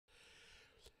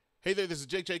Hey there, this is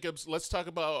Jake Jacobs. Let's talk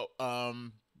about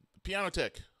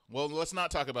Pianoteq. Well, let's not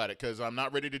talk about it because I'm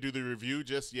not ready to do the review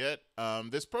just yet.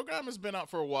 This program has been out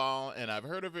for a while, and I've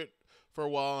heard of it for a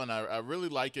while, and I really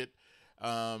like it.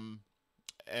 Um,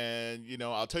 and,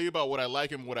 I'll tell you about what I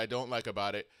like and what I don't like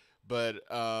about it. But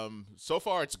so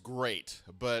far, it's great.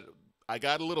 But I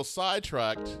got a little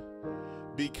sidetracked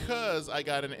because I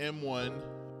got an M1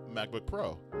 MacBook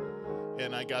Pro.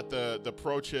 And I got the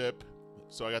Pro chip.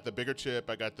 So I got the bigger chip,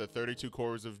 I got the 32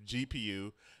 cores of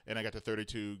GPU, and I got the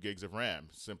 32 gigs of RAM,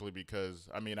 simply because,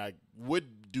 I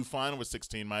would do fine with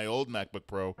 16. My old MacBook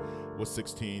Pro was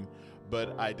 16,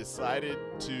 but I decided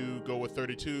to go with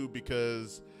 32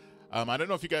 because I don't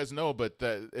know if you guys know, but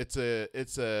it's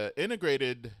a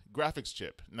integrated graphics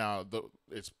chip. Now,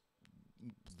 it's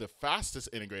the fastest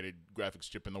integrated graphics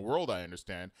chip in the world, I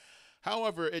understand.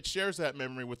 However, it shares that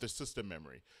memory with the system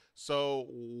memory. So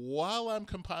while I'm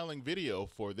compiling video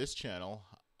for this channel,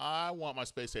 I want my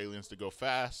space aliens to go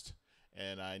fast,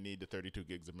 and I need the 32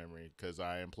 gigs of memory because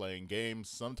I am playing games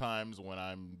sometimes when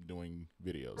I'm doing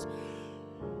videos.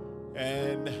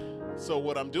 And so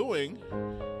what I'm doing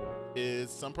is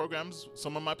some of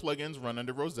my plugins run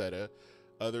under Rosetta,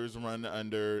 others run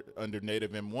under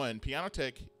native M1.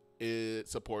 Pianoteq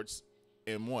supports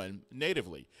M1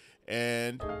 natively.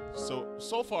 And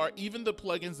so far, even the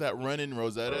plugins that run in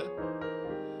Rosetta,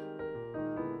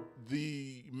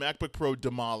 the MacBook Pro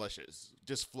demolishes,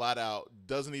 just flat out,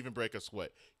 doesn't even break a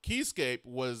sweat. Keyscape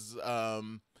was,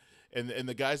 and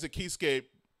the guys at Keyscape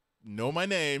know my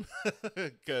name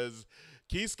because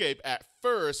Keyscape at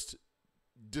first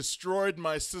destroyed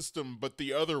my system, but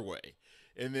the other way.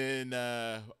 And then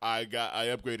I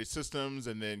upgraded systems,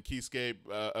 and then Keyscape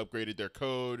upgraded their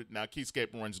code. Now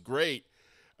Keyscape runs great.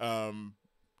 Runs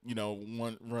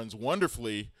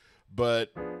wonderfully,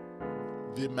 but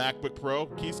the MacBook Pro,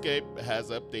 Keyscape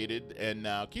has updated, and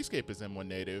now Keyscape is M1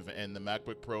 native, and the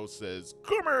MacBook Pro says,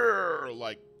 "Come here,"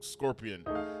 like Scorpion.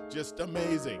 Just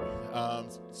amazing.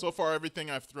 So far, everything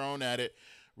I've thrown at it,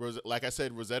 like I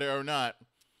said, Rosetta or not,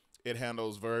 it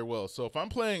handles very well. So if I'm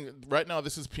playing, right now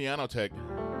this is Pianoteq.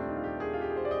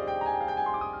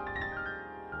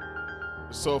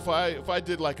 So if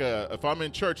I'm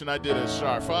in church and I did a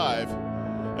sharp 5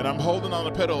 and I'm holding on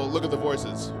the pedal, look at the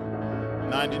voices.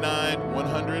 99,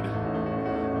 100.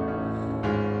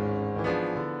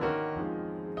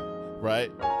 Right?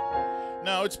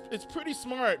 Now it's pretty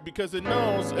smart because it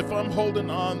knows if I'm holding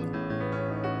on,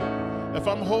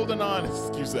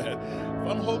 excuse that. If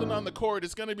I'm holding on the chord,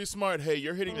 it's gonna be smart. Hey,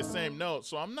 you're hitting the same note,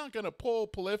 so I'm not gonna pull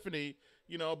polyphony,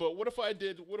 but what if I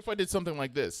did something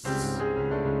like this?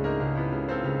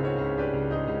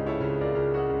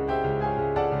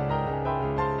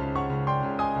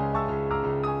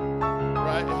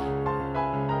 Right?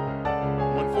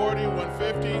 140,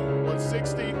 150,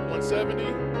 160, 170.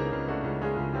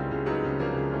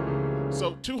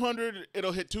 So 200,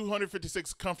 it'll hit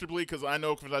 256 comfortably because I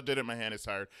know because I did it, my hand is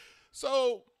tired.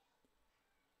 So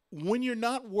when you're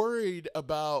not worried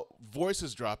about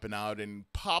voices dropping out and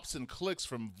pops and clicks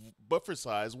from buffer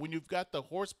size, when you've got the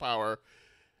horsepower,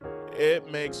 it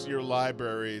makes your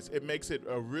libraries, it makes it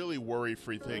a really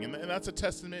worry-free thing. And that's a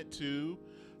testament to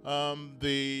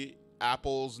the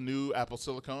Apple's new Apple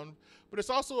Silicon, but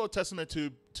it's also a testament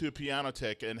to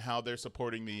Pianoteq and how they're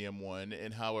supporting the M1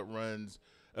 and how it runs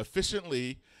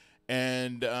efficiently,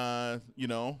 and to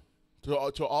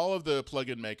all of the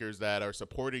plugin makers that are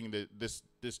supporting this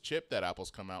chip that Apple's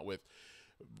come out with,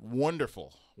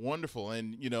 wonderful.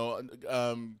 And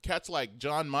cats like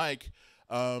John Mike,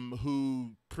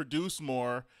 who produce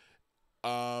more,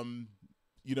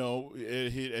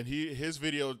 his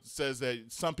video says that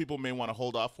some people may want to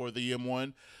hold off for the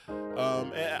M1,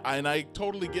 and I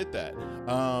totally get that.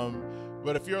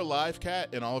 But if you're a live cat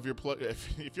and all of your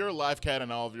if you're a live cat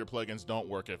and all of your plugins don't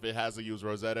work, if it has to use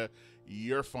Rosetta,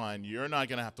 you're fine. You're not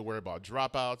gonna have to worry about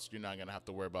dropouts. You're not gonna have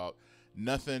to worry about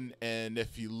nothing. And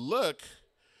if you look,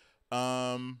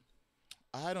 I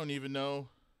don't even know.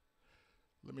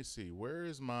 Let me see. Where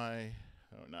is my?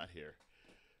 Oh, not here.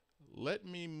 Let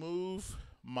me move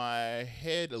my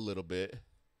head a little bit.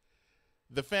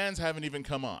 The fans haven't even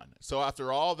come on. So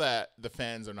after all that, the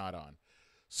fans are not on.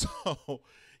 So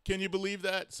can you believe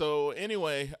that? So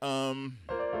anyway,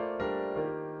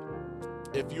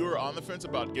 if you're on the fence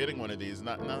about getting one of these,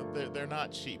 they're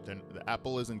not cheap.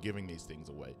 Apple isn't giving these things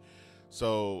away.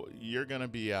 So you're going to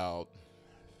be out,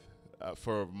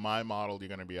 for my model, you're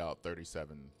going to be out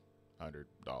 $3,700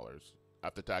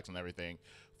 after tax and everything,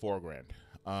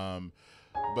 $4,000.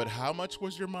 But how much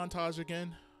was your montage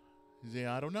again?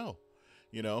 Yeah, I don't know.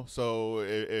 So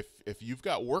if you've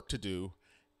got work to do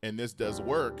and this does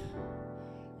work,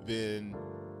 then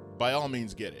by all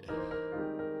means get it.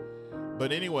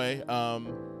 But anyway,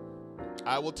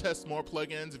 I will test more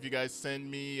plugins if you guys send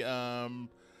me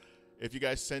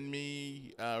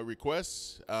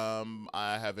requests.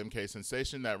 I have MK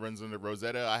Sensation that runs under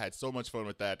Rosetta. I had so much fun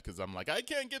with that because I'm like, I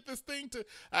can't get this thing to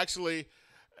actually.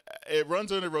 It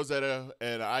runs under Rosetta,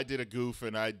 and I did a goof,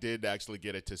 and I did actually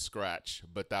get it to scratch,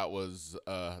 but that was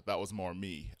more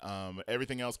me.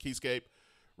 Everything else, Keyscape,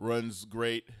 runs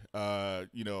great.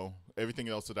 Everything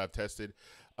else that I've tested.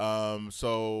 If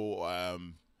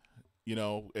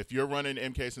you're running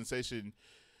MK Sensation,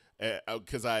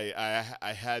 because I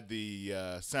had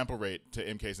the sample rate to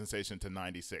MK Sensation to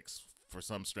 96 for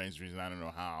some strange reason. I don't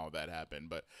know how that happened,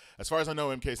 but as far as I know,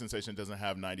 MK Sensation doesn't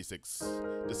have 96.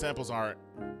 The samples aren't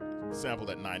sampled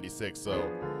at 96. So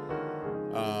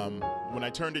when I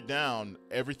turned it down,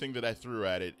 everything that I threw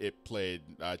at it, it played.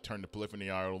 I turned the polyphony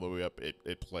all the way up,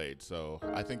 it played. So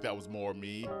I think that was more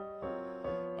me.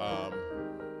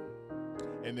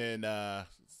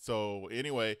 So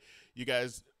anyway, you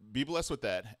guys be blessed with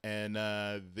that. And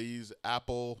these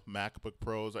Apple MacBook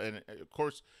Pros, and of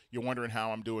course, you're wondering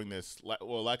how I'm doing this.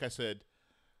 Like I said,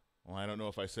 I don't know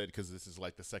if I said because this is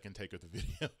like the second take of the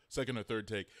video, second or third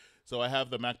take. So I have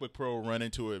the MacBook Pro run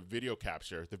into a video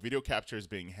capture. The video capture is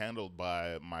being handled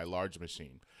by my large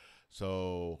machine.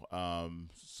 So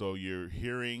you're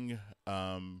hearing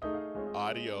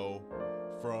audio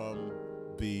from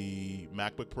the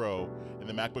MacBook Pro, and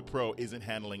the MacBook Pro isn't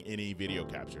handling any video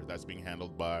capture. That's being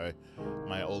handled by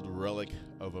my old relic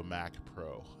of a Mac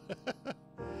Pro.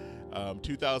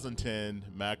 2010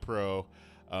 Mac Pro.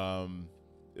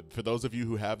 For those of you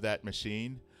who have that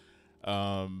machine,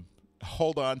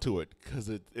 hold on to it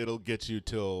because it'll get you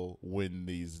till when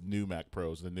these new Mac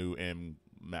Pros, the new M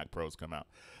Mac Pros come out.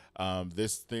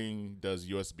 This thing does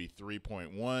USB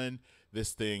 3.1.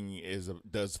 This thing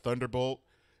does Thunderbolt.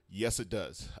 Yes, it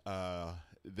does.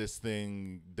 This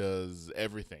thing does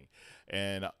everything,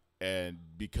 and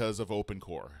because of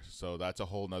OpenCore, so that's a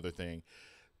whole nother thing.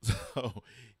 So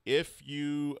if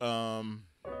you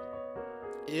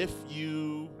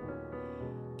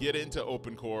get into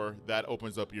OpenCore, that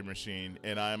opens up your machine,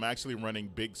 and I'm actually running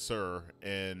Big Sur,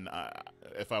 and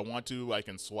if I want to, I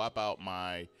can swap out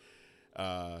my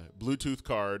Bluetooth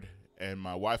card and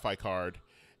my Wi-Fi card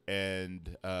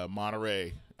and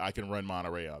Monterey. I can run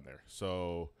Monterey on there.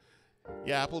 So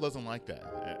yeah, Apple doesn't like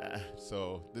that.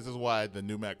 So this is why the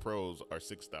new Mac Pros are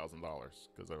 $6,000,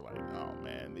 because they're like, oh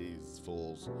man, these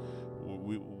fools,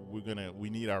 we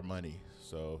need our money.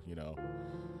 So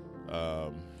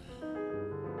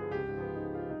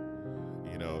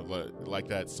like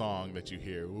that song that you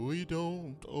hear, we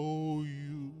don't owe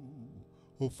you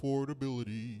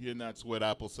affordability, and that's what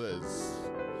Apple says.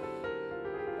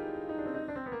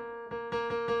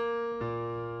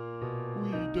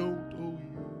 We don't owe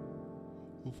you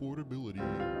affordability.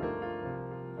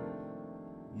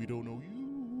 We don't owe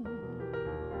you.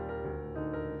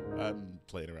 I'm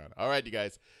playing around. All right, you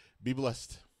guys, be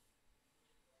blessed.